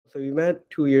So we met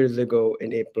 2 years ago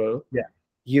in April. Yeah.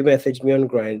 You messaged me on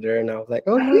Grinder, and I was like,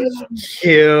 "Oh, he's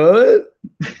cute."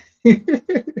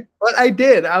 But I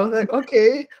did. I was like,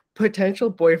 "Okay, potential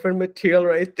boyfriend material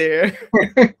right there."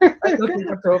 I looked at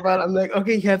the profile. I'm like,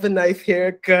 "Okay, he has a nice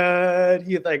haircut.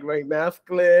 He's like very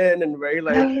masculine and very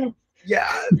like,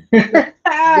 yeah,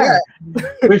 yeah,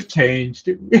 We've changed.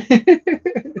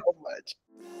 so much."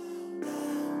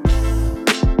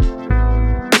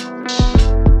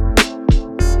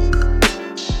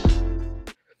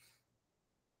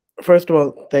 First of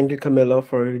all, thank you, Camilo,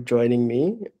 for joining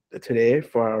me today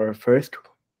for our first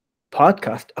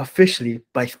podcast officially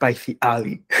by Spicy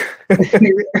Ali.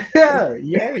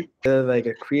 Yay. Like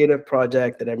a creative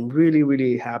project that I'm really,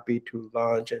 really happy to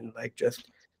launch and like just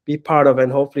be part of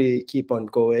and hopefully keep on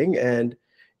going. And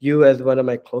you, as one of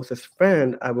my closest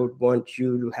friends, I would want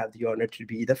you to have the honor to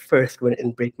be the first one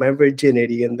and break my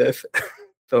virginity in this.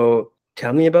 So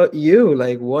tell me about you.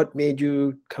 Like, what made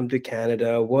you come to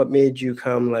Canada? What made you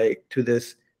come like to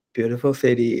this beautiful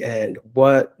city, and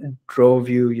what drove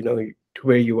you, to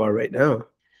where you are right now?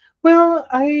 Well,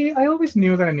 I always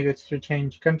knew that I needed to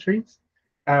change countries.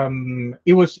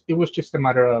 It was just a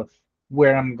matter of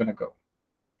where I'm gonna go.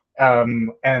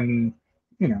 And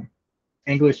you know,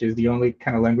 English is the only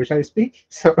kind of language I speak,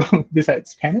 so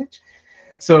besides Spanish.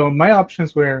 So my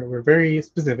options were very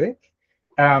specific.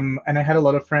 And I had a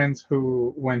lot of friends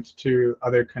who went to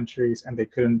other countries and they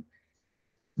couldn't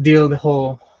deal the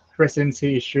whole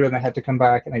residency issue, and I had to come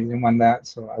back, and I didn't want that.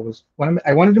 So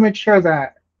I wanted to make sure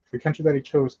that the country that I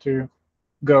chose to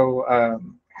go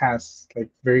has like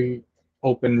very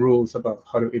open rules about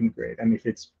how to immigrate, and if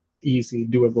it's easy,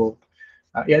 doable.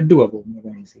 Yeah, doable more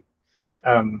than easy.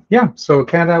 Yeah, so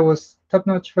Canada was top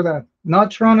notch for that. Not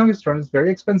Toronto, because Toronto is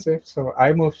very expensive. So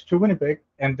I moved to Winnipeg,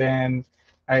 and then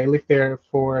I lived there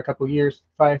for a couple of years,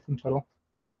 5 in total.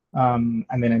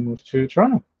 And then I moved to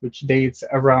Toronto, which dates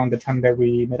around the time that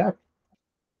we met up.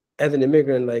 As an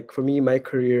immigrant, like for me, my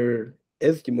career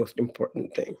is the most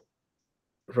important thing,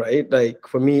 right? Like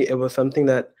for me, it was something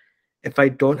that if I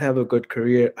don't have a good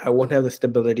career, I won't have the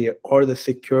stability or the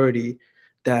security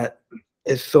that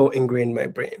is so ingrained in my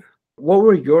brain. What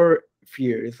were your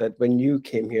fears that when you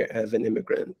came here as an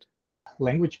immigrant?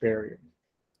 Language barrier.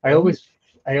 I Oh, always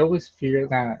I always fear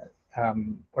that,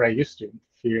 or I used to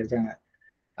fear that,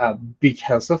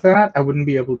 because of that, I wouldn't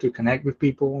be able to connect with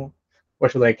people or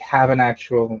to like have an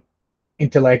actual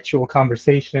intellectual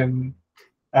conversation,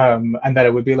 and that I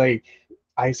would be like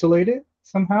isolated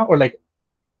somehow, or like,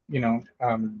 you know,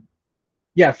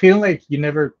 yeah, feeling like you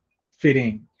never fit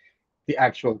in the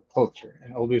actual culture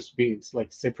and always be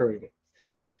like separated.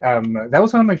 That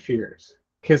was one of my fears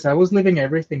because I was leaving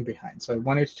everything behind, so I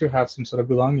wanted to have some sort of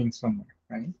belonging somewhere,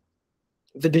 right?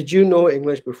 so did you know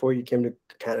English before you came to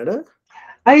Canada?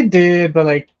 I did, but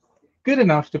like good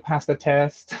enough to pass the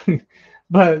test,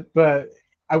 but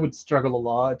I would struggle a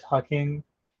lot talking.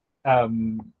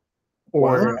 Um,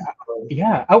 Wow. or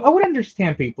yeah, I would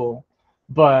understand people,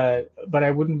 but I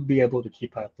wouldn't be able to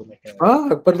keep up with like a.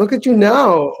 Fuck, but look at you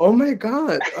now. Oh my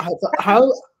God.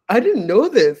 How I didn't know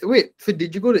this. Wait, so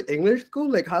did you go to English school?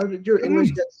 Like how did your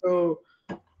English Mm, get so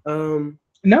um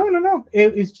no, no, no.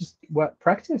 It's just what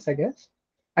practice, I guess.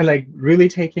 I like really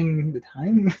taking the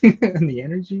time and the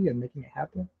energy and making it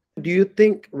happen. do you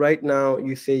think right now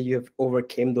you say you have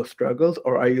overcame those struggles,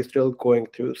 or are you still going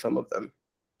through some of them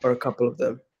or a couple of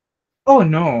them? Oh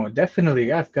no,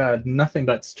 definitely. I've got nothing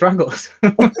but struggles.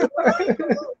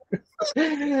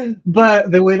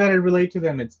 But the way that I relate to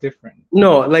them, it's different.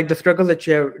 No, like the struggles that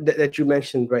you have, that you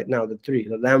mentioned right now, the three,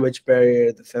 the language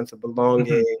barrier, the sense of Mhm.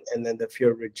 belonging, and then the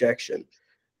fear of rejection.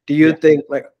 Do you Yeah. think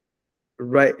like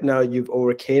right now you've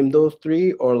overcame those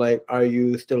three, or like are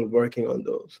you still working on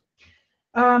those?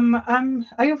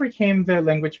 I overcame the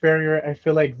language barrier. I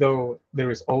feel like though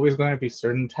there is always going to be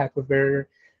certain type of barrier,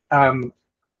 um,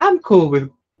 I'm cool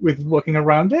with walking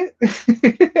around it.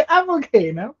 I'm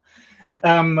okay now.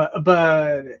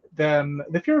 But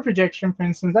the fear of rejection, for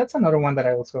instance, that's another one that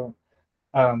I also,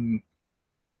 um,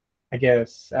 I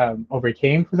guess,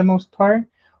 overcame for the most part,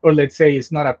 or let's say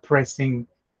it's not a pressing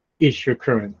issue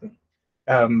currently.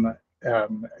 Um,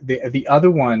 the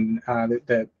other one,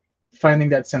 that finding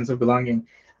that sense of belonging,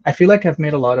 I feel like I've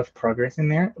made a lot of progress in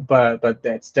there, but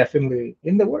that's definitely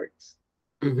in the works.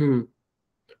 Hmm.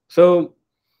 So,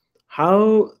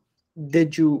 how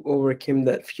did you overcome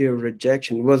that fear of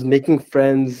rejection? Was making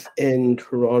friends in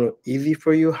Toronto easy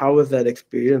for you? How was that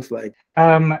experience like?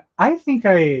 I think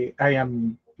I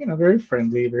am, very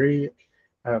friendly, very,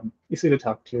 easy to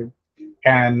talk to,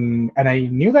 and I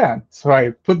knew that, so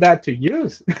I put that to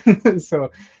use.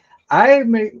 So I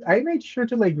made sure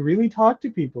to like really talk to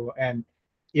people, and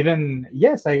even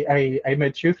yes, I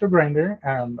met you through Grinder,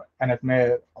 and I've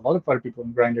met a lot of other people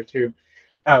in Grinder too.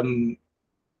 Um,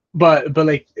 but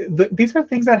like these are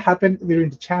things that happen during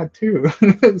the chat too.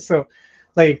 So,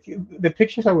 like the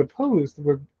pictures I would post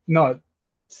were not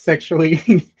sexually,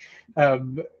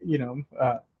 you know,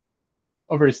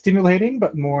 overstimulating,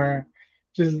 but more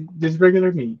just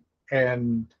regular me.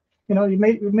 And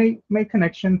you make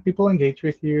connection. People engage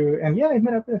with you, and yeah, I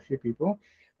met up with a few people.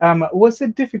 Was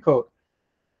it difficult?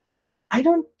 I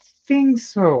don't think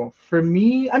so. For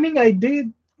me, I mean, I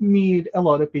did meet a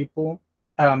lot of people,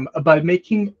 but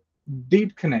making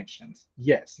deep connections,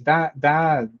 yes, that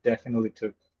definitely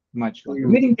took much longer.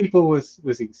 Mm. Meeting people was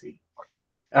easy.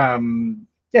 Yeah,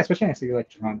 especially in a city like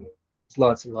Toronto, it's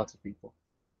lots and lots of people.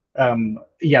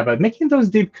 Yeah, but making those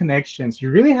deep connections, you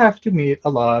really have to meet a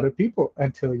lot of people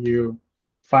until you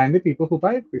find the people who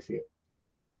vibe with you,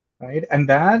 right? And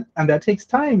that takes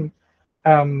time,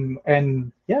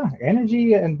 and yeah,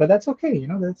 energy, and but that's okay.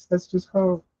 That's just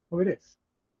how it is.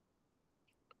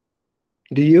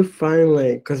 Do you find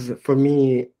like, because for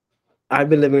me, I've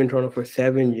been living in Toronto for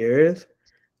 7 years,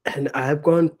 and I've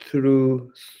gone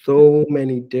through so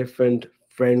many different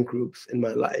friend groups in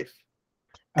my life.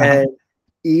 Uh-huh. And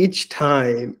each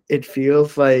time it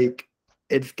feels like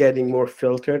it's getting more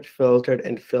filtered,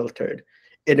 and filtered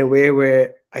in a way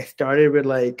where I started with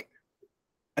like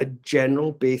a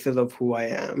general basis of who I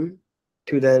am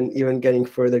to then even getting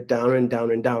further down and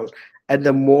down and down. And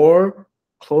the more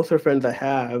closer friends I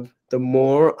have, the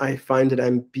more I find that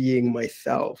I'm being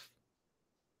myself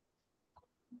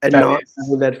and That not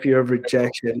having is that fear of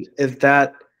rejection. Is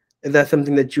that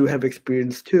something that you have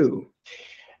experienced too?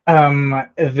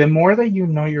 the more that you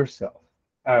know yourself,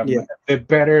 Yeah. the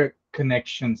better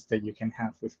connections that you can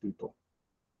have with people.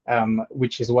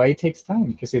 Which is why it takes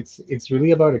time because it's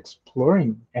really about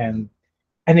exploring and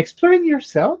exploring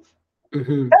yourself.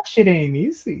 Hmm. That shit ain't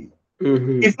easy.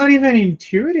 Hmm. It's not even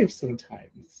intuitive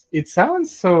sometimes. It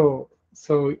sounds so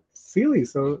silly,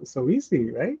 so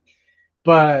easy, right?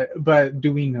 But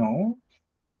do we know?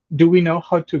 Do we know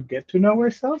how to get to know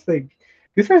ourselves? Like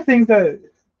these are things that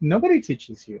nobody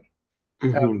teaches you,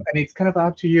 Hmm. and it's kind of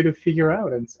up to you to figure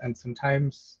out. And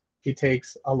sometimes it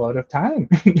takes a lot of time.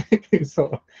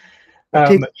 So It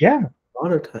takes yeah, a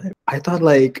lot of time. I thought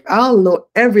like I'll know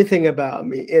everything about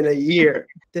me in a year.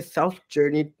 This self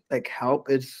journey like help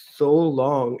is so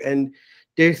long, and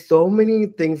there's so many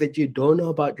things that you don't know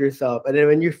about yourself. And then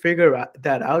when you figure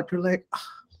that out, you're like, "Ah,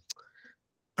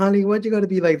 honey, why'd you gotta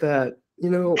be like that?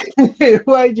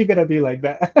 why'd you gotta be like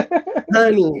that?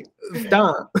 Honey,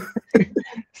 stop."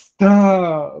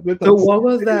 Stop. That's So not what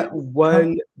was silly. that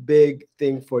one big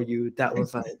thing for you that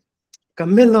was like,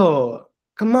 Camilo,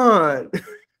 come on?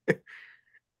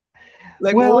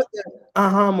 Like, what Well, was that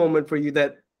aha moment for you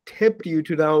that tipped you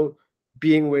to now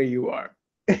being where you are?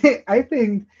 I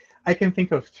think I can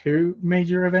think of two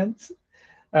major events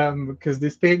because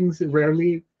these things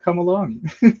rarely come along.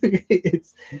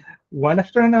 It's one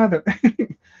after another.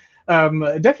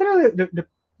 Definitely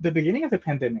the beginning of the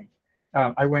pandemic.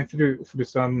 I went through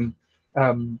some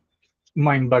um,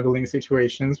 mind-boggling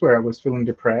situations where I was feeling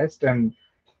depressed and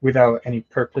without any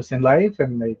purpose in life,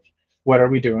 and like, what are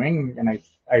we doing? And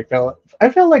I felt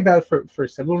like that for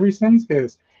several reasons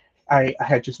because I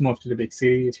had just moved to the big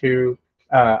city too.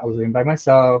 I was living by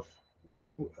myself,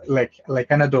 like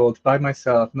an adult by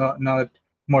myself, not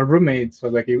more roommates. So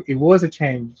like it was a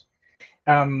change.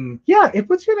 Yeah, it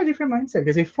puts you in a different mindset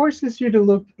because it forces you to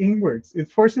look inwards. It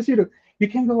forces you to you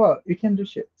can go out, you can do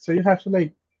shit. So you have to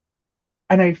like,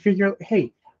 and I figure,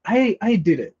 hey, I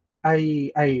did it.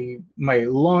 I my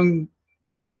long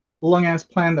ass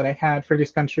plan that I had for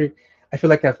this country. I feel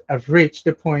like I've reached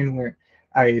the point where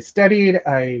I studied,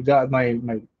 I got my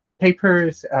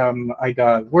papers, I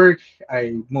got work,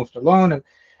 I moved along,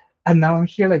 and now I'm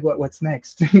here. Like, what's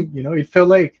next? It felt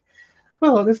like,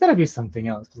 well, there's gotta be something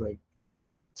else. Like,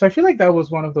 so I feel like that was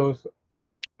one of those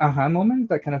aha moments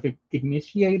that kind of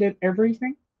initiated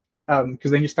everything.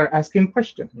 Because then you start asking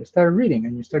questions, you start reading,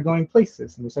 and you start going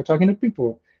places, and you start talking to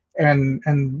people, and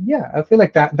yeah, I feel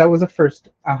like that was the first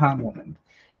aha moment.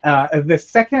 The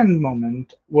second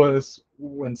moment was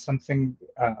when something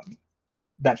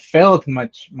that felt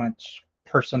much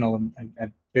personal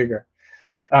and bigger.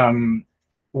 Um,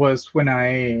 was when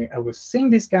I was seeing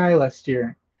this guy last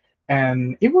year,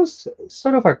 and it was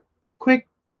sort of a quick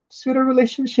pseudo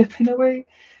relationship in a way.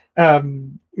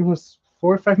 It was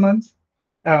 4 or 5 months,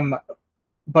 um,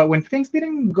 but when things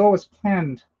didn't go as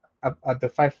planned at the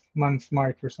 5 month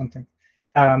mark or something,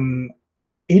 um,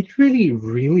 it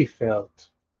really felt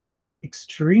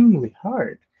extremely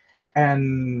hard.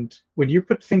 And when you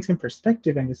put things in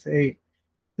perspective and you say,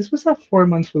 this was a 4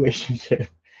 month relationship.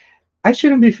 I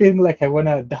shouldn't be feeling like I want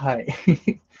to die.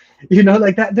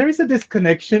 Like that. There is a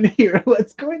disconnection here.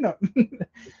 What's going on?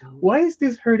 Why is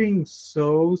this hurting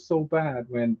so bad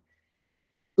when,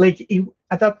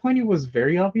 at that point, it was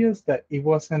very obvious that it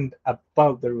wasn't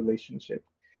about the relationship,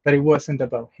 that it wasn't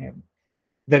about him,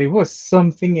 that it was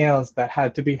something else that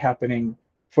had to be happening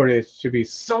for it to be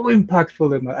so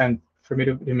impactful and for me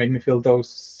to make me feel those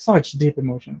such deep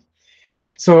emotions.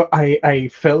 So I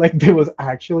felt like there was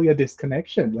actually a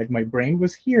disconnection. Like my brain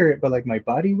was here, but like my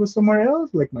body was somewhere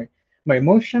else. Like my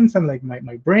emotions and like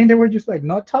my brain, they were just like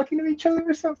not talking to each other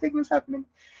or something was happening.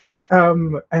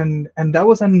 And that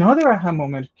was another aha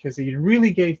moment because it really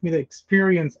gave me the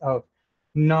experience of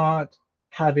not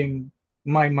having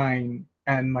my mind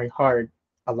and my heart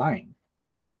aligned.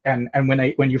 And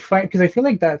when you find, because I feel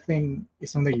like that thing is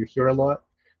something you hear a lot,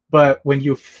 but when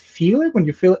you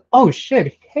feel, oh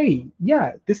shit, hey,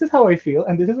 yeah, this is how I feel,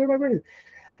 and this is where my brain is.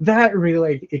 That really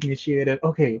like initiated.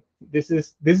 Okay,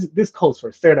 this calls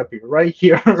for therapy right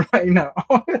here, right now.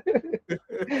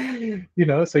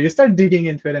 So you start digging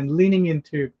into it and leaning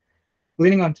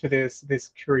onto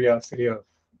this curiosity of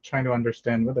trying to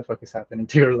understand what the fuck is happening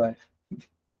to your life.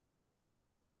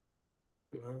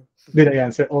 Wow. Did I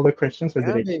answer all the questions, or did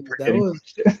Yeah, I keep baby, that forgetting was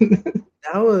questions?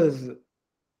 that was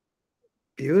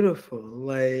beautiful.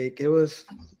 Like it was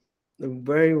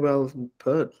very well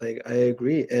put. Like I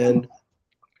agree, and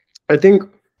I think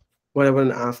what I want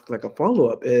to ask, like a follow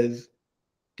up, is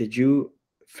did you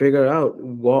figure out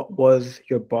what was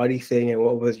your body saying and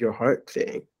what was your heart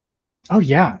saying? Oh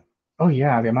yeah. Oh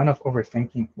yeah, the amount of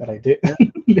overthinking that I did.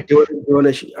 Yeah.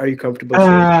 Are you comfortable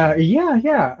sharing? Yeah,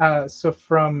 yeah. So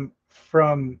from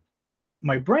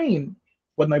my brain,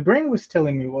 what my brain was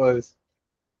telling me was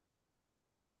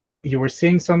you were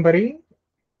seeing somebody,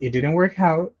 it didn't work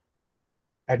out,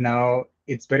 and now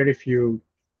it's better if you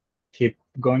keep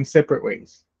going separate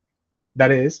ways.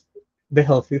 That is the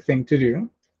healthy thing to do.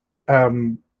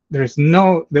 Um, there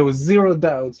was zero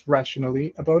doubts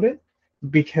rationally about it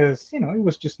because it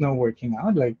was just not working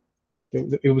out. Like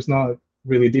it was not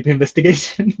really deep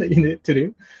investigation that you needed to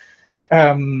do.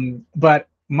 But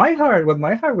what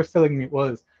my heart was telling me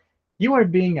was, you are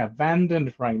being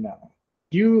abandoned right now.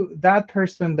 That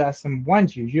person doesn't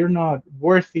want you. You're not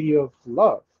worthy of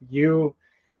love. This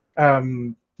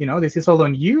is all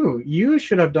on you. You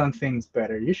should have done things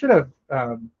better. You should have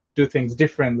do things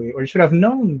differently, or you should have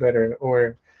known better,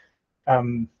 or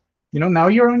um, now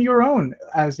you're on your own.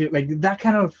 As you, like that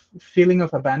kind of feeling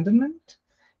of abandonment.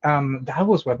 That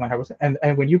was what my heart was,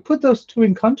 and when you put those two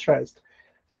in contrast,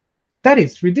 that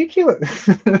is ridiculous.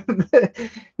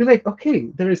 You're like, okay,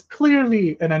 there is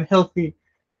clearly an unhealthy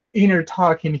inner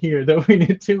talk in here that we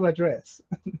need to address.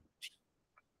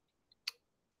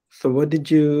 So what did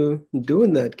you do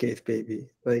in that case, baby?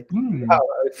 Like, wow, Hmm.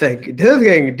 it's like this is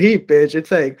getting deep, bitch.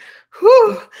 It's like,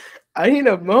 whew, I need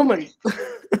a moment.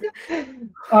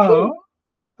 Oh,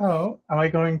 oh, am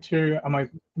I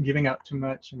giving out too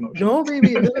much emotion? No,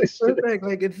 baby, this is perfect.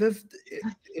 Like,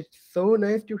 it's so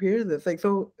nice to hear this. Like,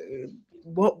 so,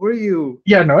 what were you?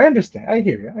 Yeah, no, I understand. I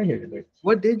hear you. I hear you, Luke.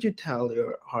 What did you tell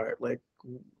your heart? Like,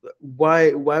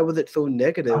 why was it so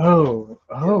negative?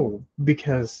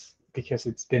 Because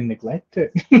it's been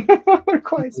neglected for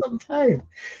quite some time.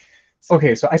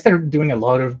 Okay, so I started doing a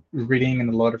lot of reading and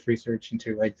a lot of research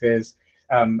into like this,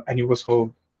 and it was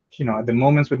all, at the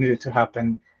moments when it needed to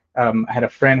happen. I had a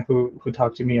friend who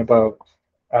talked to me about.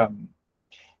 Um,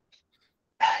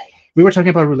 we were talking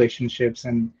about relationships,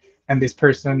 and this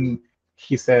person,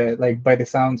 he said, like, by the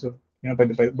sounds of, by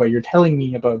what you're telling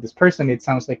me about this person, it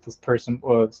sounds like this person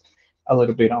was a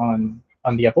little bit on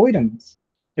the avoidance,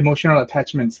 emotional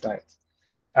attachment side.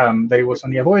 That it was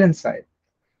on the avoidance side,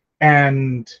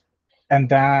 and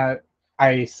that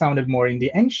I sounded more in the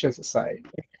anxious side.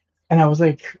 And I was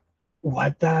like,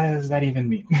 what does that even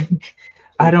mean?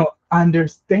 I don't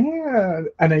understand,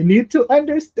 and I need to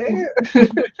understand.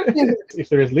 If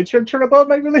there is literature about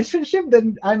my relationship,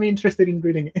 then I'm interested in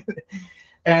reading it.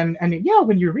 And yeah,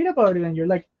 when you read about it and you're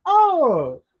like,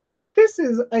 oh, this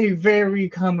is a very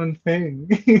common thing.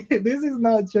 This is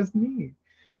not just me.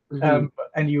 Hmm.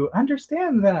 And you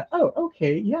understand that, oh,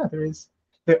 okay, yeah,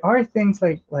 there are things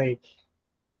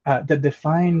that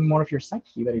define more of your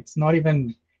psyche, that it's not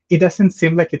even, it doesn't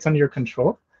seem like it's under your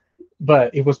control,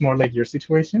 but it was more like your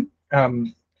situation.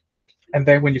 And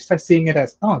then when you start seeing it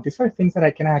as, oh, these are things that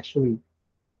I can actually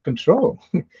control,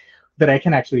 that I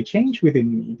can actually change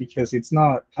within me, because it's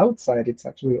not outside, it's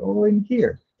actually all in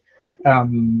here.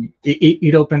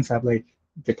 It opens up like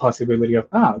the possibility of,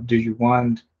 do you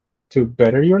want to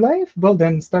better your life? Well,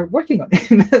 then start working on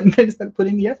it and then start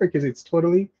putting the effort, because it's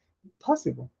totally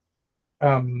possible?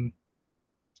 Um,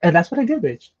 and that's what I did,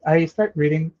 bitch. I started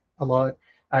reading a lot.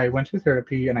 I went to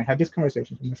therapy and I had these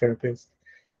conversations with my therapist.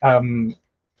 Um,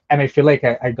 and I feel like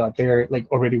I got there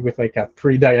like already with like a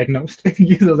pre-diagnosed.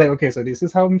 Because I was like, okay, so this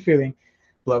is how I'm feeling,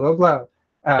 blah blah blah.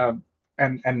 Um,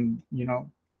 and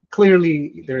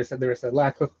clearly there is a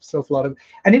lack of self-love.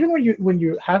 And even when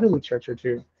you have the literature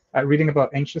too, reading about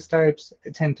anxious types,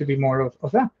 it tend to be more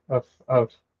of that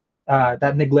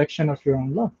that neglection of your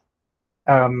own love.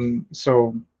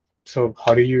 So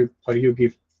how do you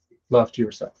give love to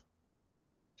yourself?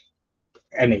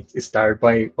 And it started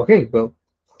by, okay, well,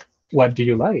 what do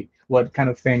you like? What kind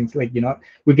of things, like,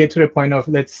 we get to the point of,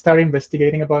 let's start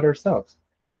investigating about ourselves.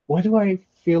 What do I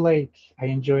feel like I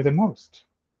enjoy the most?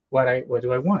 What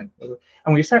do I want? And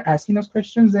when you start asking those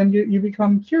questions, then you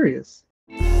become curious.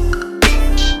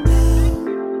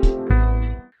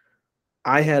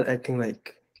 I had, I think,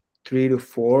 like 3 to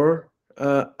 4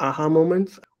 aha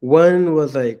moments. One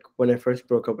was like when I first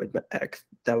broke up with my ex.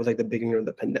 That was like the beginning of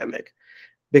the pandemic,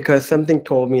 because something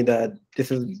told me that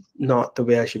this is not the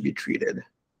way I should be treated.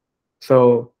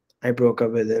 So I broke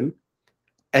up with him.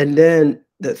 And then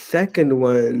the second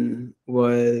one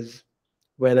was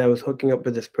when I was hooking up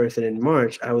with this person in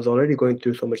March. I was already going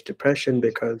through so much depression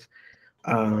because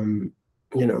um,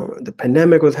 the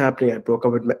pandemic was happening. I broke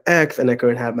up with my ex and I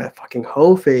couldn't have my fucking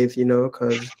whole phase,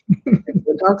 because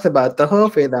everyone talks about the whole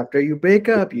phase after you break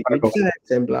up, you need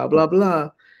sex and blah, blah,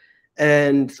 blah.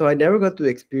 And so I never got to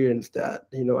experience that.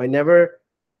 I never,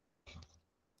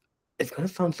 it's gonna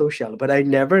sound so shallow, but I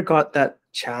never got that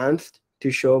chance to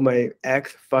show my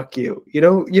ex, fuck you. You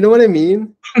know what I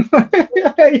mean?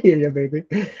 I hear you, baby.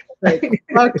 Like,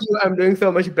 fuck you, I'm doing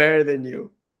so much better than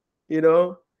you. You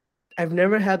know? I've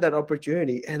never had that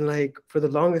opportunity. And like for the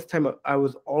longest time, I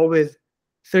was always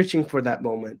searching for that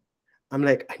moment. I'm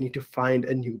like, I need to find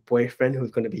a new boyfriend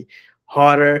who's going to be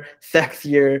hotter,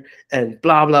 sexier, and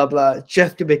blah, blah, blah,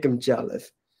 just to make him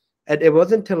jealous. And it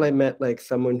wasn't until I met like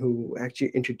someone who actually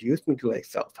introduced me to like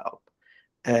self help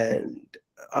and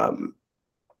um,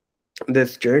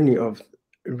 this journey of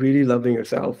really loving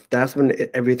yourself. That's when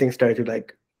everything started to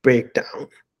like break down,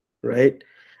 right?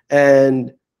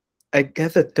 And I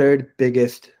guess the third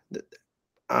biggest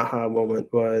aha moment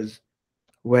was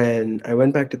when I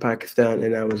went back to Pakistan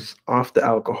and I was off the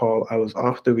alcohol, I was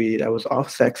off the weed, I was off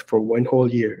sex for 1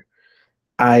 whole year.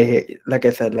 Like I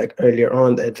said, like earlier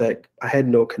on, it's like I had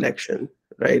no connection,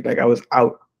 right? Like I was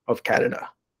out of Canada.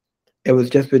 It was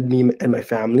just with me and my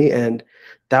family. And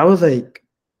that was like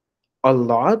a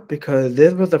lot because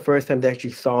this was the first time they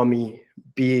actually saw me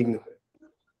being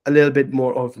a little bit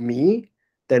more of me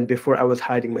than before I was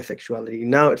hiding my sexuality.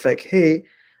 Now it's like, hey,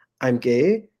 I'm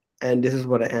gay and this is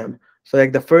what I am. So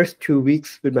like the first 2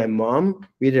 weeks with my mom,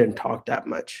 we didn't talk that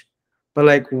much. But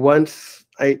like once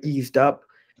I eased up,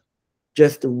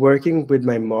 just working with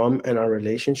my mom and our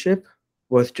relationship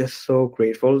was just so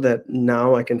grateful that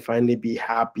now I can finally be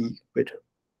happy with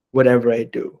whatever I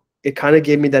do. It kind of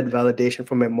gave me that validation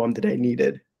from my mom that I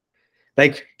needed.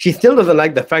 Like she still doesn't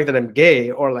like the fact that I'm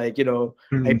gay or like, I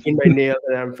Mm. paint my nails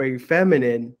and I'm very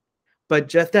feminine, but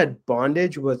just that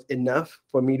bondage was enough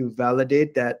for me to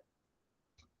validate that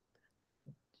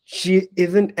she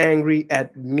isn't angry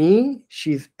at me,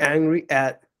 she's angry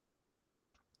at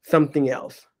something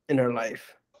else in her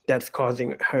life that's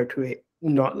causing her to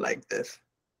not like this.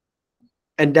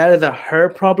 And that is a her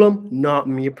problem, not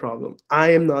me problem.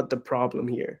 I am not the problem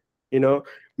here. You know,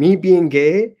 me being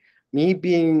gay, me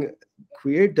being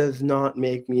queer does not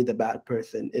make me the bad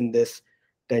person in this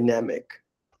dynamic.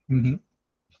 Hmm.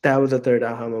 That was the third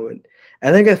aha moment.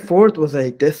 I think a fourth was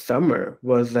like this summer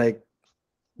was like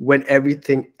when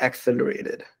everything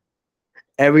accelerated.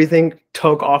 Everything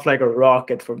took off like a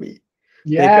rocket for me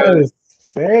because Yes,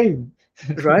 same.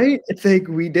 right, it's like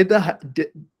we did the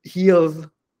heels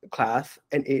class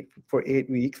and 8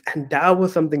 weeks, and that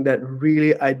was something that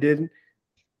really I didn't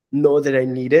know that I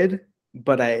needed,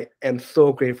 but I am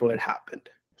so grateful it happened.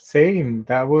 Same.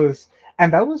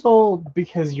 And that was all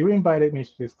because you invited me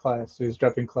to this class, to this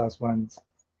dropping class once,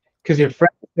 because your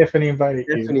friend Stephanie invited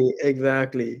you. Definitely,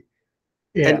 exactly.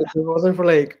 And Yeah. if it wasn't for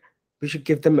like, we should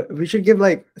give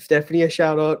like Stephanie a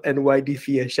shout out and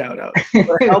YDC a shout out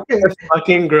for helping us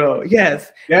fucking grow.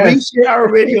 Yes, we Yes. share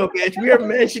our video, bitch. We are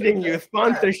mentioning you.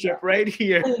 Sponsorship right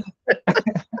here. I,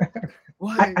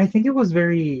 Why? I think it was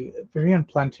very, very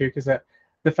unplanned too, because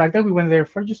the fact that we went there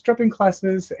for just dropping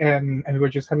classes and we were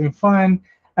just having fun,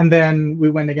 and then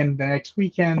we went again the next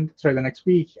weekend, sorry, the next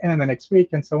week, and then the next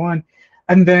week, and so on.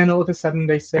 And then all of a sudden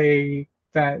they say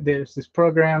that there's this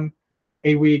program,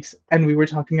 8 weeks, and we were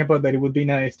talking about that it would be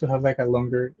nice to have like a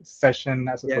longer session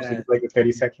as opposed to Yeah. just like the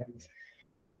 30 seconds.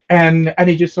 And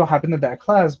it just so happened that that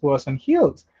class was on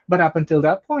heels. But up until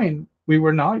that point, we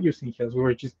were not using heels. We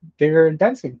were just there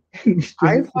dancing.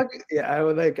 I Just- fucking yeah, I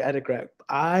was like at a crack.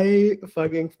 I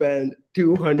fucking spent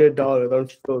 $200 on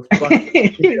those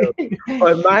fucking heels.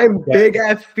 But my yeah. big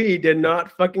ass feet did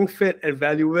not fucking fit at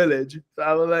Value Village. So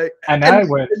I was like, And and I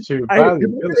went to I Bali.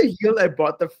 remember the heel I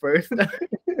bought the first time.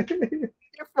 You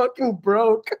fucking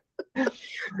broke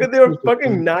because they were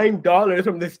fucking $9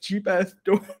 from this cheap ass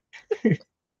store.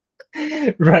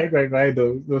 Right.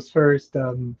 Those first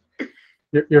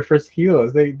your first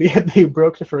heels. They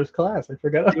broke the first class. I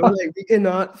forgot They were about. like, we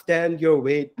cannot stand your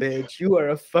weight, bitch. You are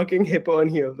a fucking hippo on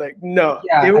heels. Like, no, they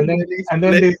Yeah, were and then really and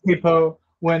then split. this hippo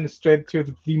went straight to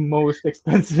the most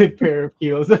expensive pair of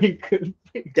heels that he could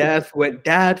pick. That's like,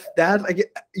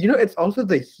 it's also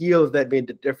the heels that made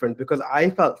the difference because I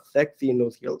felt sexy in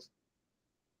those heels.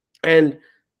 And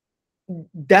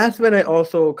that's when I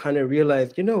also kind of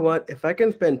realized, you know what? If I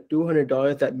can spend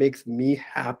 $200 that makes me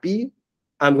happy,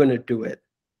 I'm gonna do it.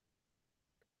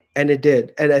 And it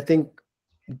did. And I think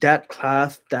that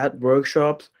class, that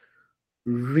workshops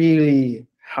really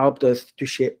helped us to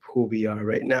shape who we are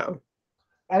right now.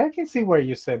 And I can see why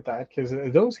you said that because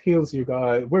those heels you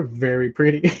got were very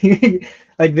pretty.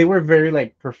 Like they were very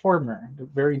like performer,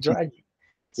 very draggy.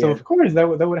 So Yeah, of course that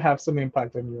would have some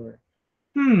impact on your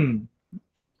hmm,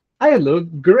 I look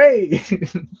great.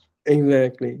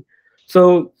 exactly.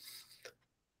 So,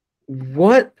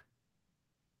 what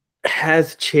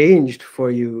has changed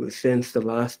for you since the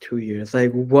last 2 years?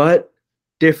 Like, what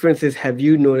differences have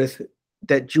you noticed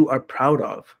that you are proud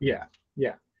of? Yeah,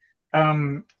 yeah.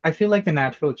 I feel like the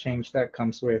natural change that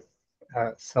comes with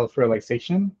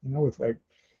self-realization, with like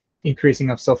increasing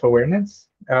of self-awareness,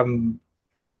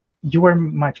 you are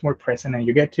much more present and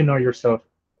you get to know yourself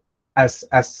as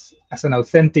an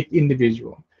authentic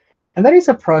individual. And that is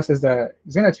a process that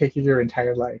is gonna take you your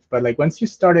entire life. But like once you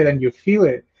start it and you feel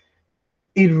it,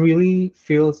 it really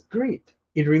feels great.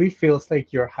 It really feels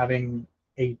like you're having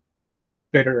a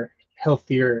better,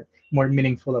 healthier, more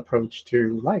meaningful approach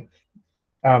to life.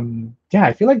 Yeah,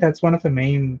 I feel like that's one of the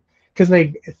main because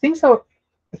like things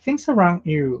around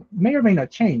you may or may not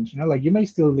change. Like you may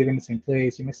still live in the same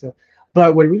place, you may still,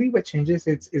 but what changes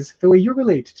is the way you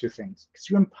relate to things because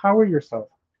you empower yourself.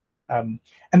 um,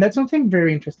 and that's something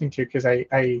very interesting too because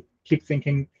I keep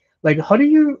thinking like how do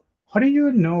you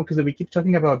know because we keep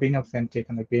talking about being authentic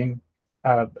and like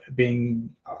uh being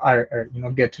our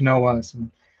get to know us,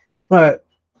 but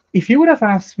if you would have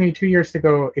asked me 2 years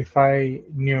ago if I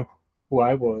knew who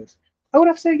I was, I would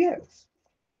have said yes,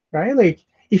 right? Like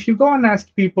if you go and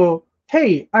ask people,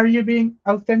 hey, are you being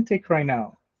authentic right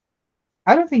now?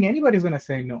 I don't think anybody's gonna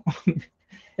say no.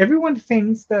 Everyone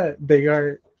thinks that they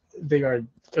are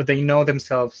they know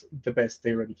themselves the best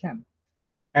they already can,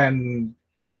 and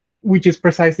which is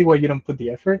precisely why you don't put the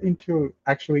effort into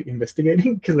actually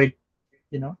investigating. Because like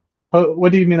you know,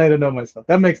 what do you mean I don't know myself?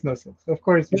 That makes no sense. Of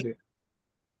course you do.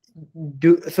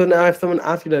 So now if someone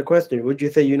asks you that question, would you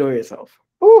say you know yourself?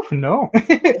 Oh no!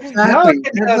 Now I Exactly.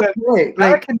 can That's tell the them. point. Now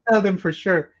I Like, can tell them for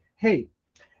sure. Hey,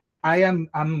 I'm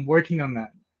working on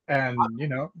that, and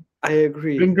I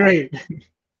agree. doing great.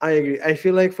 I agree. I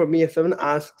feel like for me, if someone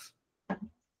asks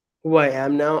who I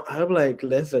am now, I'm like,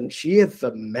 listen, she is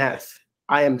a mess.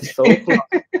 I am so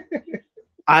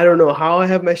I don't know how I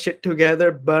have my shit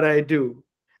together, but I do.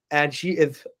 And she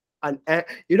is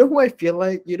you know who I feel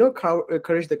like?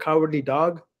 Courage the Cowardly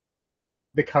Dog?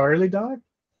 The cowardly dog.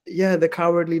 Yeah, the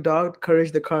Cowardly Dog,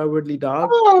 Courage the Cowardly Dog.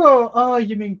 Oh,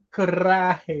 you mean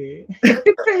coraje?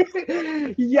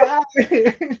 Yeah.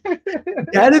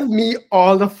 That is me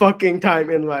all the fucking time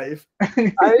in life.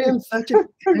 I am such an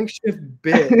anxious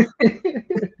bitch.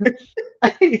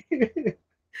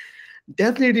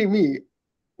 Definitely me.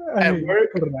 At Ay, work,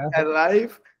 coraje. at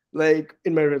life, like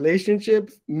in my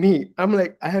relationships, me. I'm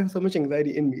like, I have so much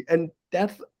anxiety in me. And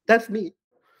that's me.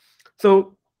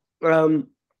 So um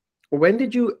when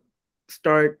did you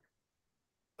start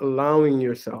allowing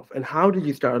yourself and how did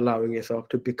you start allowing yourself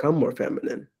to become more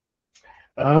feminine?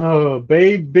 Oh,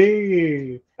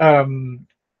 baby. When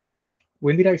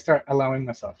did I start allowing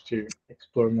myself to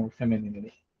explore more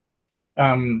femininity?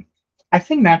 Um, I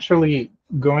think naturally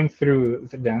going through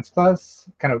the dance class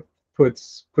kind of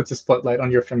puts a spotlight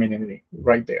on your femininity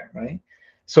right there, right?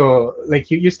 So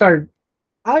like you start.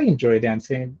 I enjoy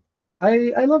dancing.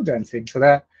 I love dancing, so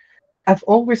that I've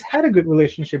always had a good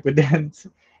relationship with dance,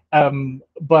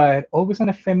 but always on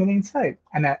a feminine side,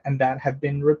 and that had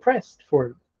been repressed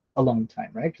for a long time,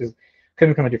 right? Because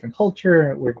coming from a different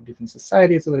culture, we're in a different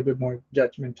society, it's a little bit more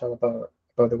judgmental about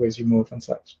the ways you move and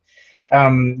such.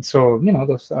 So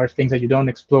those are things that you don't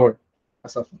explore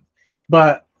as often.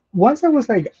 But once I was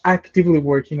like actively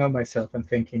working on myself and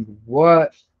thinking,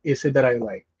 what is it that I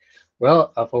like?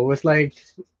 Well, I've always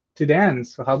liked to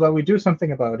dance, so how about we do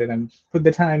something about it and put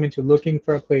the time into looking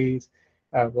for a place,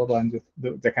 blah blah, and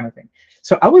that kind of thing.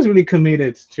 So I was really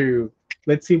committed to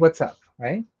let's see what's up,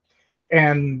 right?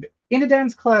 And in the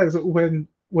dance class, when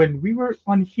we were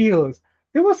on heels,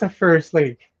 there was a first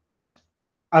like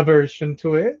aversion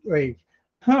to it, like,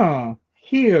 huh,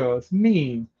 heels,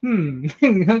 me,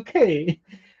 okay,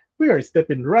 we are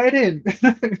stepping right in.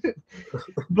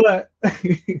 But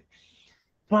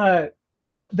but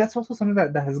that's also something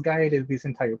that has guided this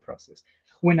entire process.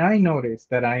 When I notice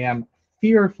that I am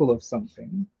fearful of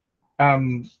something,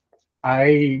 um,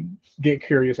 I get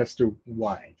curious as to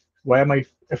why. Why am I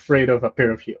afraid of a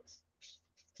pair of heels?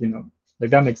 You know, like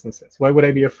that makes no sense. Why would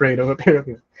I be afraid of a pair of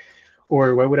heels?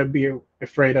 Or why would I be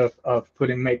afraid of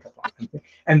putting makeup on?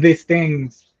 And these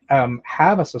things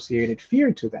have associated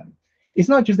fear to them. It's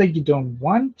not just that you don't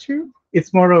want to,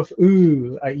 it's more of,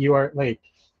 ooh, you are like,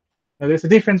 now, there's a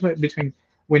difference between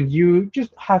when you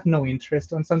just have no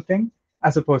interest on something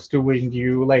as opposed to when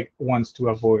you like wants to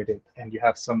avoid it and you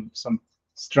have some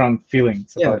strong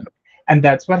feelings Yeah. about it. And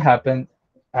that's what happened.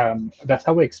 That's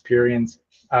how I experienced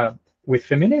with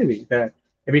femininity. That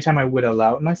every time I would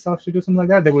allow myself to do something like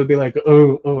that, they would be like,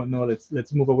 oh no,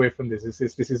 let's move away from this.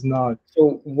 This is not.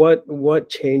 So what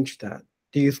changed that?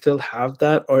 Do you still have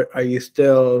that, or are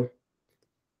you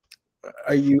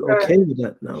Uh, okay with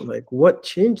that now? Like, what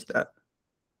changed that?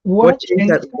 What what changed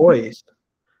that changed? voice?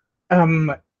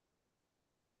 Um,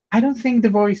 I don't think the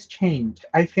voice changed.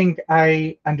 I think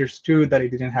I understood that I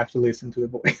didn't have to listen to the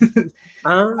voice.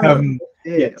 Ah, um,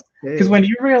 okay, yes, because okay. when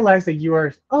you realize that you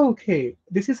are oh, okay,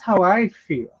 this is how I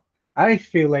feel. I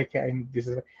feel like I'm this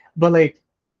is, but like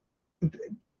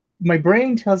my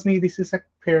brain tells me this is a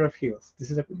pair of heels.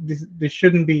 There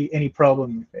shouldn't be any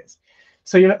problem with this.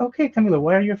 So you're like, okay, Camilo,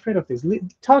 why are you afraid of this?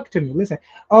 Talk to me. Listen.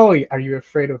 Oh, are you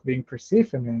afraid of being perceived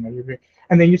feminine?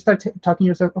 And then you start talking to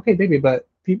yourself. Okay, baby, but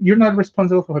you're not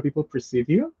responsible for how people perceive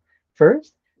you.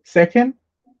 First, second,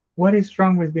 what is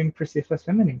wrong with being perceived as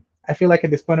feminine? I feel like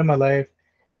at this point in my life,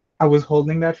 I was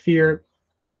holding that fear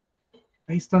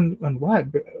based on what?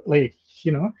 Like,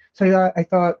 So I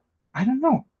thought, I don't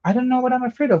know. I don't know what I'm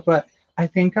afraid of, but I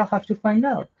think I'll have to find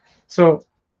out. So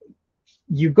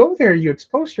you go there, you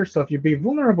expose yourself, you be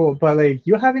vulnerable, but like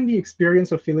you're having the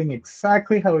experience of feeling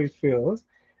exactly how it feels,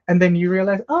 and then you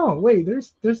realize, oh wait,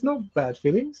 there's no bad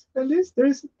feelings, and this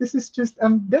is just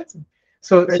dancing.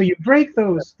 So And you break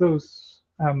those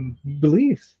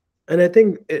beliefs. and I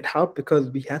think it helped because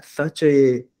we had such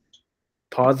a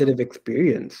positive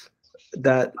experience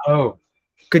that Oh,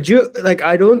 could you like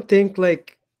I don't think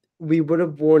like we would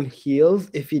have worn heels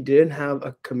if we didn't have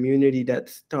a community that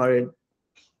started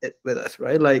it with us,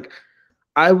 right? Like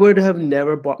I would have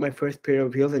never bought my first pair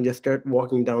of heels and just start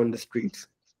walking down the streets.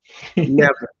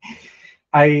 Never.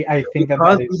 I think that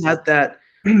Because we is had that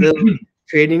little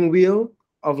training wheel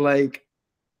of like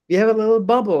we have a little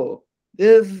bubble.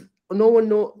 There's no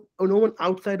one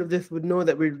outside of this would know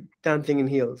that we're dancing in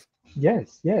heels.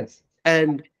 yes, yes.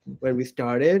 And when we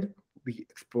started, we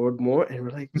explored more and we're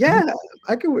like, Mhm. yeah,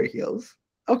 I can wear heels.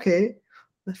 Okay,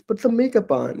 let's put some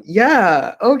makeup on.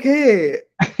 Yeah, okay.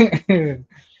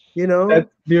 You know, That's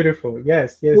beautiful.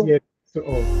 Yes, yes, so yes. So,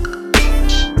 oh,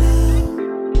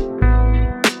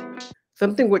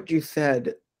 something what you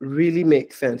said really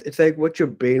makes sense. It's like what your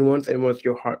brain wants and what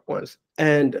your heart wants.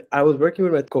 And I was working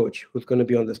with my coach, who's going to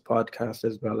be on this podcast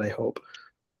as well, I hope.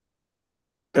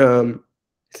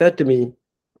 Said to me,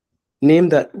 name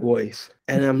that voice.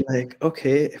 And I'm like,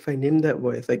 okay, if I name that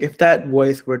voice, like if that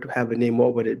voice were to have a name,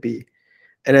 what would it be?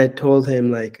 And I told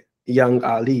him like young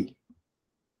Ali,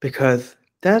 because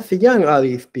that's the young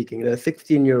Ali speaking, the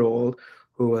 16-year-old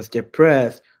who was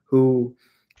depressed, who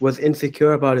was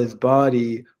insecure about his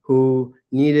body, who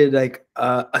needed like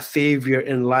a savior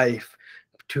in life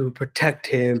to protect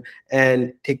him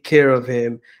and take care of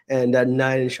him, and that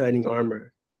knight in shining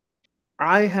armor.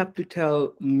 I have to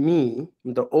tell me,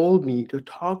 the old me, to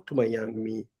talk to my young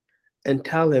me and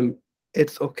tell him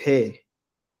it's okay.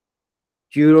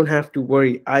 You don't have to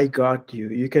worry. I got you.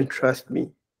 You can trust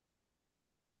me.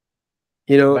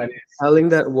 You know, that is telling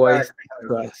that voice exactly to how it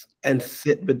feels. trust and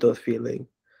sit with those feelings.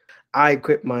 I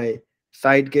quit my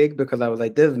side gig because I was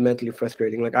like, this is mentally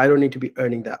frustrating. Like, I don't need to be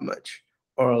earning that much,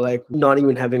 or like not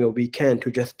even having a weekend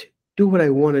to just do what I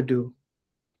want to do.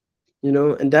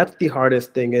 And that's the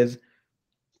hardest thing is,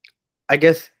 I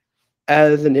guess,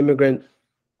 as an immigrant,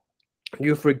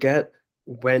 you forget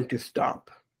when to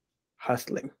stop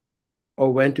hustling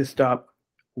or when to stop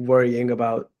worrying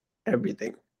about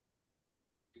everything.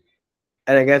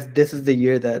 And I guess this is the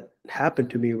year that happened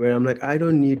to me where I'm like, I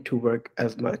don't need to work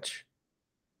as much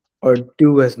or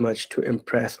do as much to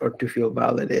impress or to feel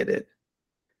validated,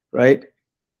 right?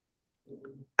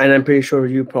 And I'm pretty sure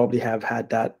you probably have had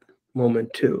that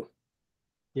moment too,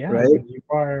 Yeah, right?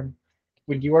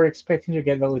 when you are expecting to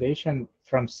get validation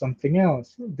from something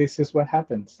else, this is what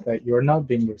happens, that you're not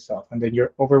being yourself, and then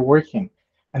you're overworking,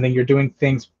 and then you're doing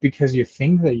things because you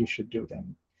think that you should do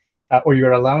them, or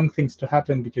you're allowing things to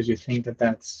happen because you think that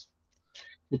that's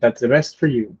the best for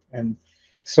you. And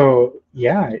so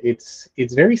yeah, it's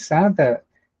very sad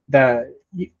that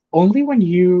only when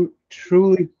you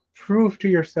truly prove to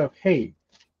yourself, hey,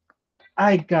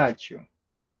 I got you,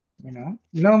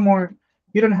 no more.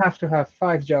 You don't have to have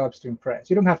 5 jobs to impress.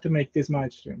 You don't have to make this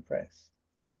much to impress.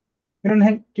 You don't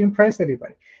have to impress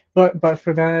anybody. But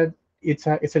for that,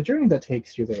 it's a journey that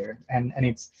takes you there, and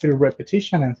it's through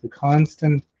repetition and through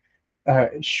constant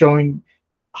showing.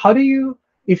 How do you,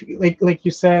 if like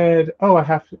you said, oh, I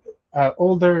have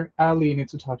older Ali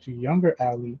needs to talk to younger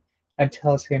Ali and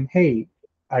tells him, hey,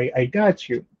 I got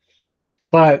you.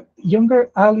 But younger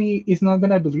Ali is not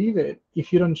gonna believe it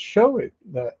if you don't show it.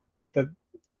 That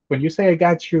when you say I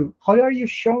got you, how are you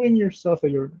showing yourself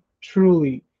that you're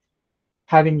truly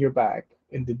having your back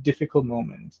in the difficult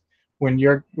moments? When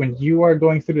you are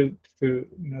going through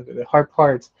the hard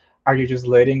parts, are you just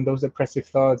letting those depressive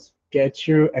thoughts get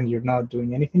you and you're not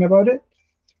doing anything about it?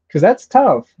 Because that's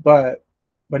tough, but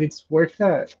it's work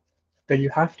that you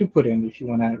have to put in if you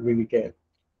want to really get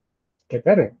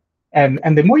better.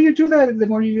 And the more you do that, the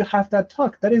more you have that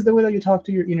talk. That is the way that you talk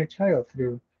to your inner child,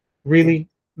 through really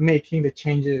making the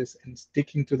changes and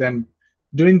sticking to them,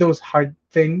 doing those hard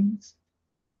things,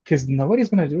 because nobody's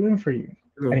gonna do them for you.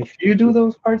 And No. if you do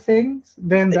those hard things,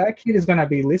 then that kid is gonna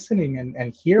be listening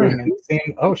and hearing and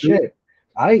saying, "Oh shit,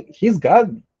 I he's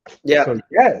got me." Yeah, So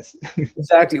yes,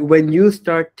 exactly. When you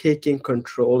start taking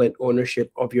control and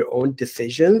ownership of your own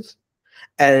decisions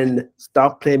and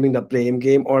stop claiming the blame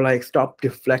game or like stop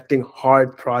deflecting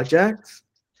hard projects,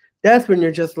 that's when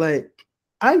you're just like,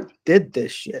 I did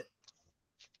this shit.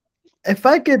 If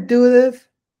I could do this,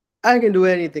 I can do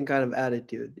anything kind of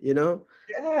attitude, you know?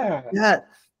 yeah, That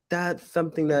that's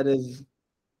something that is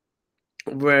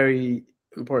very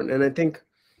important. And I think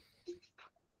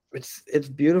it's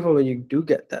beautiful when you do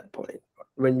get that point,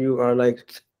 when you are like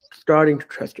starting to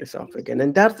trust yourself again.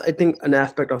 And that's, I think, an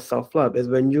aspect of self-love is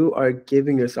when you are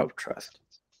giving yourself trust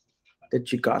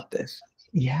that you got this.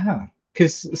 yeah.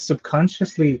 Because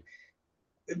subconsciously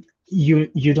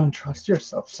you don't trust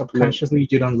yourself. No. Subconsciously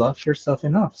you don't love yourself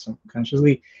enough.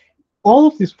 Subconsciously, all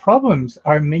of these problems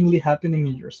are mainly happening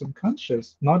in your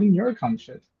subconscious, not in your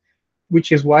conscious.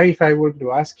 Which is why if I were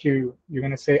to ask you, you're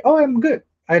gonna say, "Oh, I'm good.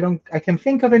 I can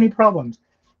think of any problems."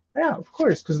 Yeah, of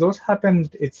course, because those happen.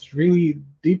 It's really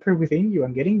deeper within you,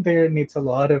 and getting there needs a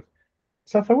lot of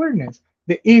self-awareness.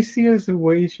 The easiest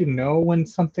way to know when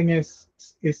something is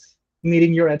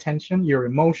needing your attention, your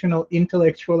emotional,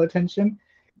 intellectual attention,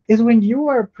 is when you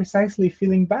are precisely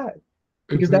feeling bad,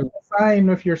 because that's Mhm. a sign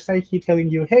of your psyche telling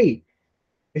you, "Hey,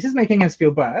 this is making us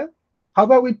feel bad. How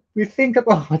about we think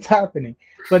about what's happening,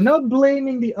 but not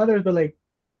blaming the others, but like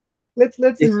let's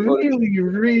It's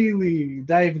ownership. really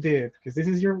dive deep, because this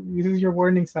is your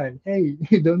warning sign. Hey,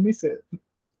 don't miss it."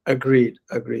 Agreed,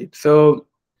 agreed. So,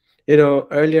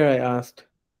 earlier I asked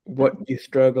what you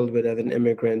struggled with as an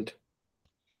immigrant,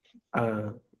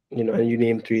 uh, and you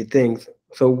named three things.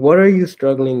 So, what are you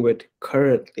struggling with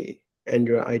currently and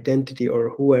your identity or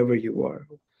whoever you are?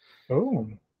 Oh,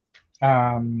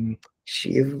 um,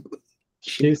 She's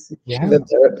she, she's yeah, a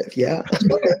therapist, yeah.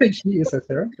 she is a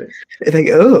therapist. It's like,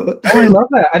 oh, Oh, I love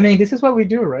that. I mean, this is what we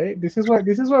do, right? This is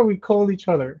what we call each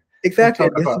other and exactly.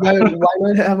 talk This is about. why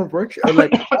not have a workshop or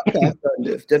like a podcast on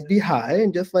this? Just be high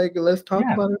and just like let's talk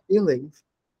Yeah. about our feelings.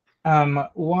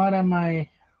 What am I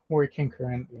working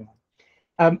currently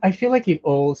on? I feel like it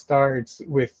all starts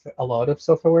with a lot of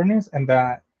self-awareness, and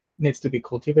that needs to be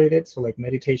cultivated. So, like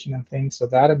meditation and things. So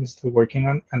that I'm still working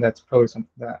on, and that's probably something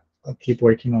that I'll keep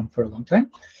working on for a long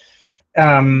time.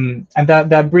 And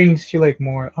that brings you like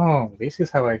more. Oh, this is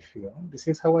how I feel. This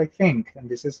is how I think, and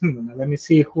this is. Let me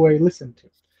see who I listen to.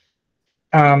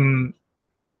 Um,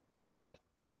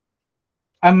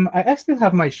 I still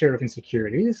have my share of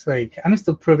insecurities. Like I'm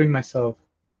still proving myself,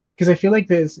 because I feel like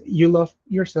this, you love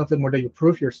yourself the more that you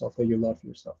prove yourself that you love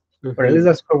yourself, or at Hmm. least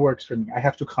that's what works for me. I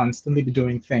have to constantly be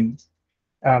doing things,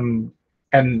 um,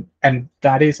 and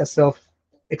that is a self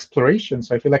exploration.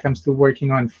 So I feel like I'm still working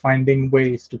on finding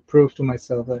ways to prove to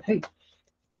myself that, hey,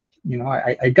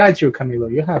 I got you,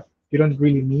 Camilo. You don't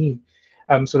really need.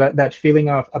 So that feeling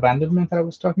of abandonment that I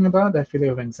was talking about, that feeling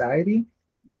of anxiety,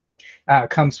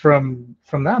 comes from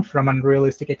that, from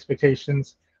unrealistic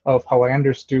expectations of how I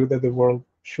understood that the world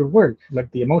should work, like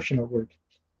the emotional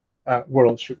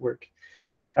world should work.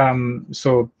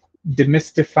 So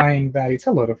demystifying that it's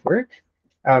a lot of work.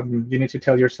 You need to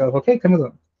tell yourself, okay,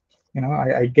 Camilo,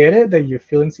 I get it that you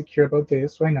feel insecure about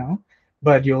this right now,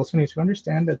 but you also need to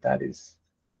understand that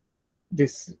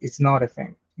this is not a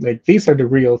thing. Like these are the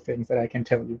real things that I can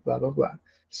tell you, blah blah blah.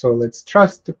 So let's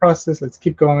trust the process. Let's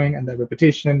keep going, and the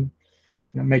repetition,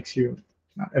 makes you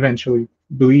eventually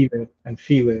believe it and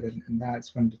feel it, and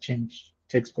that's when the change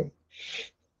takes place.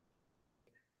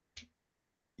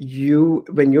 You,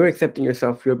 when you're accepting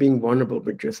yourself, you're being vulnerable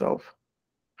with yourself.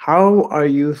 How are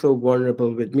you so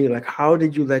vulnerable with me? Like, how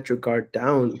did you let your guard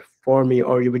down for me,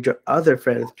 or you with your other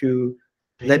friends, to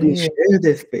let me Yeah, share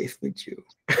this space with you?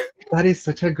 that is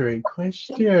such a great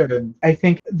question. I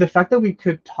think the fact that we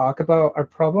could talk about our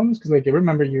problems, because like I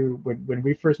remember you when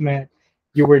we first met,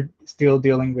 you were still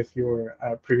dealing with your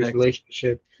previous Like,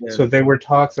 relationship, yeah. so there were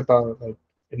talks about like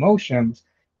emotions,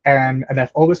 and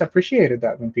I've always appreciated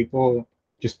that when people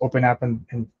just open up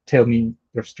and tell me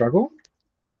their struggle,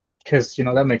 because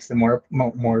that makes them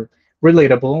more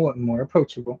relatable and more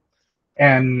approachable.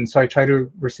 And so I try to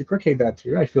reciprocate that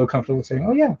too. I feel comfortable saying,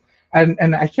 "Oh yeah,"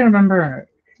 and I can't remember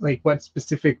like what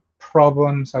specific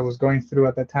problems I was going through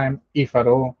at that time, if at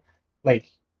all, like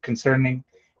concerning.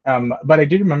 But I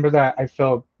did remember that I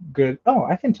felt good. Oh,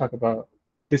 I can talk about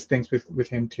these things with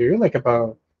him too, like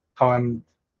about how I'm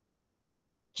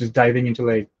just diving into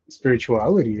like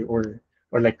spirituality or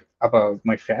like about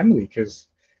my family, because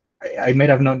I may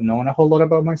have not known a whole lot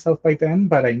about myself by then,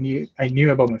 but I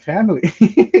knew about my family.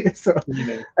 So,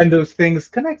 Yeah. and those things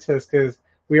connect us because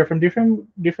we are from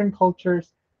different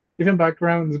cultures, different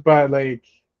backgrounds. But like,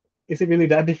 is it really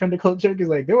that different, the culture? Because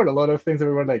like there were a lot of things that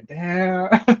we were like, damn,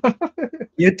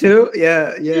 You too?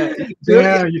 Yeah, yeah. You too?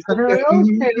 yeah. You started Yeah. like,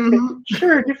 Mhm, okay, okay, mhm.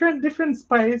 sure, different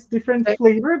spice, different Yeah,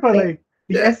 flavor, but yeah, like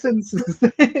the yeah. essence is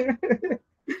the same.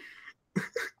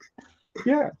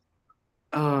 Yeah.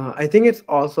 I think it's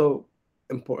also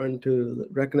important to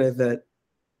recognize that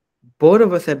both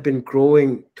of us have been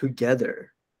growing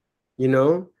together, you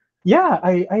know? Yeah,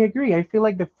 I agree. I feel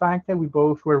like the fact that we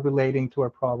both were relating to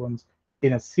our problems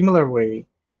in a similar way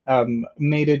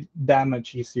made it that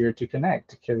much easier to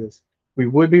connect because we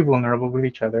would be vulnerable with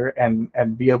each other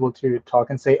and be able to talk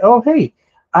and say, "Oh, hey,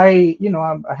 I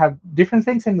have different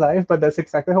things in life, but that's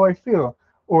exactly how I feel,"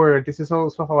 or "This is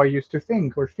also how I used to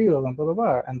think or feel," and blah blah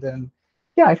blah. And then,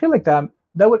 yeah, I feel like that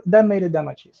made it that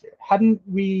much easier. Hadn't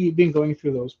we been going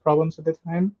through those problems at the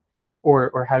time,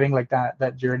 or having like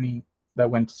that journey that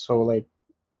went so like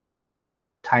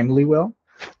timely well,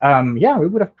 yeah, we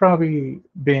would have probably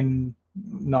been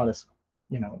not as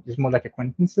just more like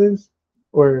acquaintances,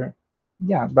 or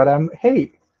yeah. But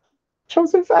hey,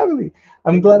 chosen family.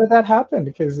 I'm glad that that happened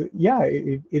because yeah,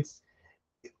 it's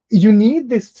you need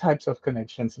these types of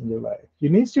connections in your life. You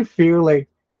need to feel like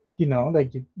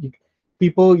like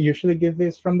people usually get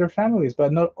this from their families,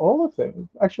 but not all of them.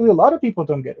 Actually, a lot of people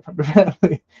don't get it from their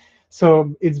family.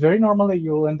 So it's very normal that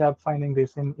you'll end up finding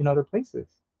this in other places.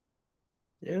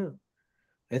 Yeah.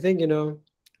 I think,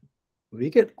 we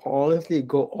could honestly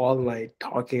go all night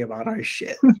talking about our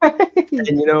shit. And,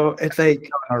 it's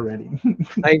like, Already.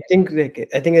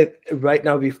 right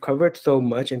now we've covered so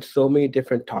much and so many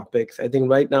different topics. I think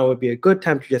right now would be a good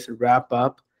time to just wrap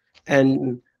up.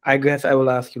 And I guess I will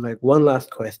ask you like one last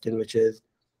question, which is,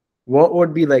 what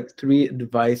would be like three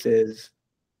advices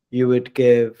you would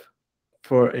give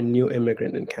for a new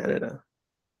immigrant in Canada?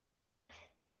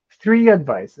 Three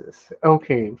advices.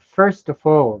 Okay, first of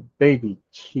all, baby,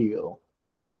 chill.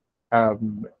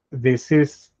 This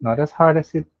is not as hard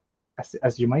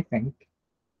as you might think.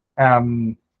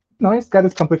 No, it's got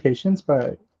its complications,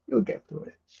 but you'll get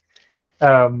through it.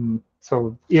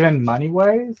 So even money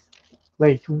wise,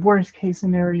 like worst case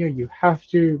scenario, you have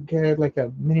to get like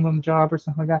a minimum job or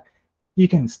something like that. You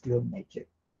can still make it.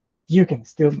 You can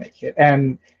still make it.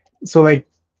 And so like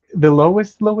the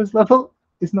lowest level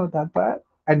is not that bad,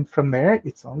 and from there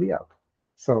it's only up.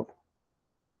 So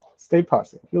stay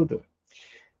positive. You'll do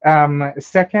it.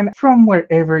 Second, from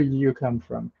wherever you come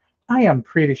from, I am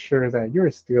pretty sure that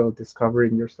you're still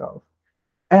discovering yourself.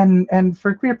 And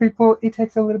for queer people, it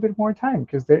takes a little bit more time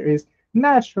because there is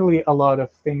naturally a lot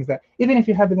of things that even if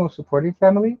you have the most supportive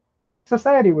family,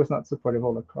 society was not supportive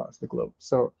all across the globe.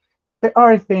 So there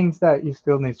are things that you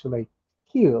still need to like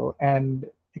heal and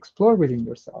explore within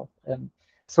yourself. And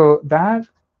so that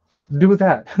do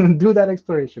that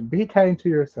exploration. Be kind to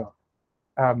yourself.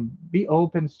 Be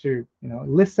open to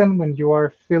listen when you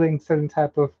are feeling certain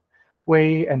type of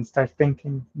way and start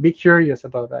thinking. Be curious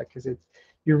about that because it's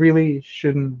you really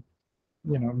shouldn't.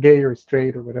 gay or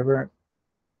straight or whatever,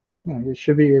 you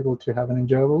should be able to have an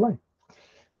enjoyable life.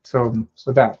 So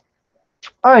that.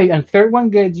 All right, and third one,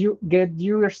 get you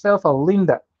yourself a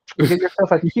Linda. Get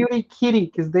yourself a cutie kitty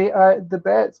because they are the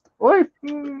best. Or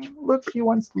look, she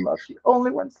wants love. She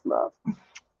only wants love.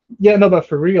 Yeah, no, but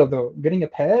for real though, getting a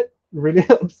pet really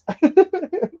helps.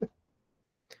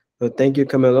 So thank you,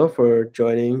 Camilo, for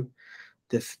joining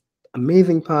this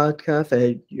amazing podcast.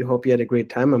 I you hope you had a great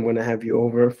time. I'm going to have you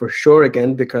over for sure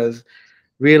again because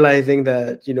realizing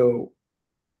that,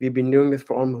 we've been doing this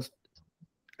for almost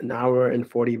an hour and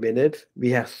 40 minutes. We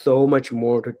have so much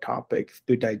more to topics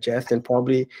to digest, and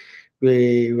probably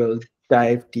we will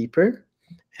dive deeper.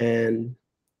 And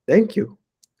thank you.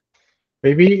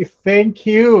 Baby, thank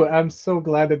you. I'm so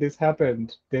glad that this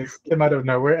happened. This came out of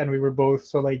nowhere, and we were both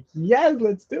so like, yes,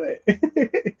 let's do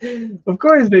it. Of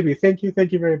course, baby. Thank you.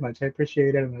 Thank you very much. I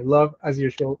appreciate it. And I love, as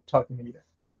usual, talking to you.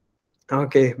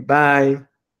 Okay, bye.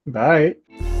 Bye.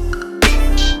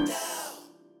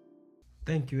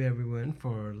 Thank you, everyone,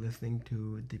 for listening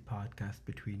to the podcast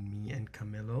between me and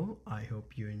Camilo. I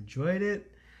hope you enjoyed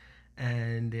it.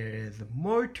 And there is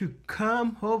more to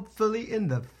come, hopefully, in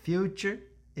the future.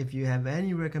 If you have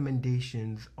any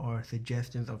recommendations or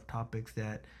suggestions of topics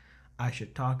that I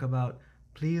should talk about,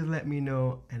 please let me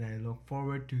know, and I look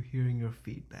forward to hearing your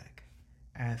feedback.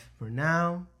 As for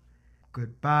now,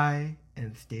 goodbye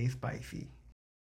and stay spicy.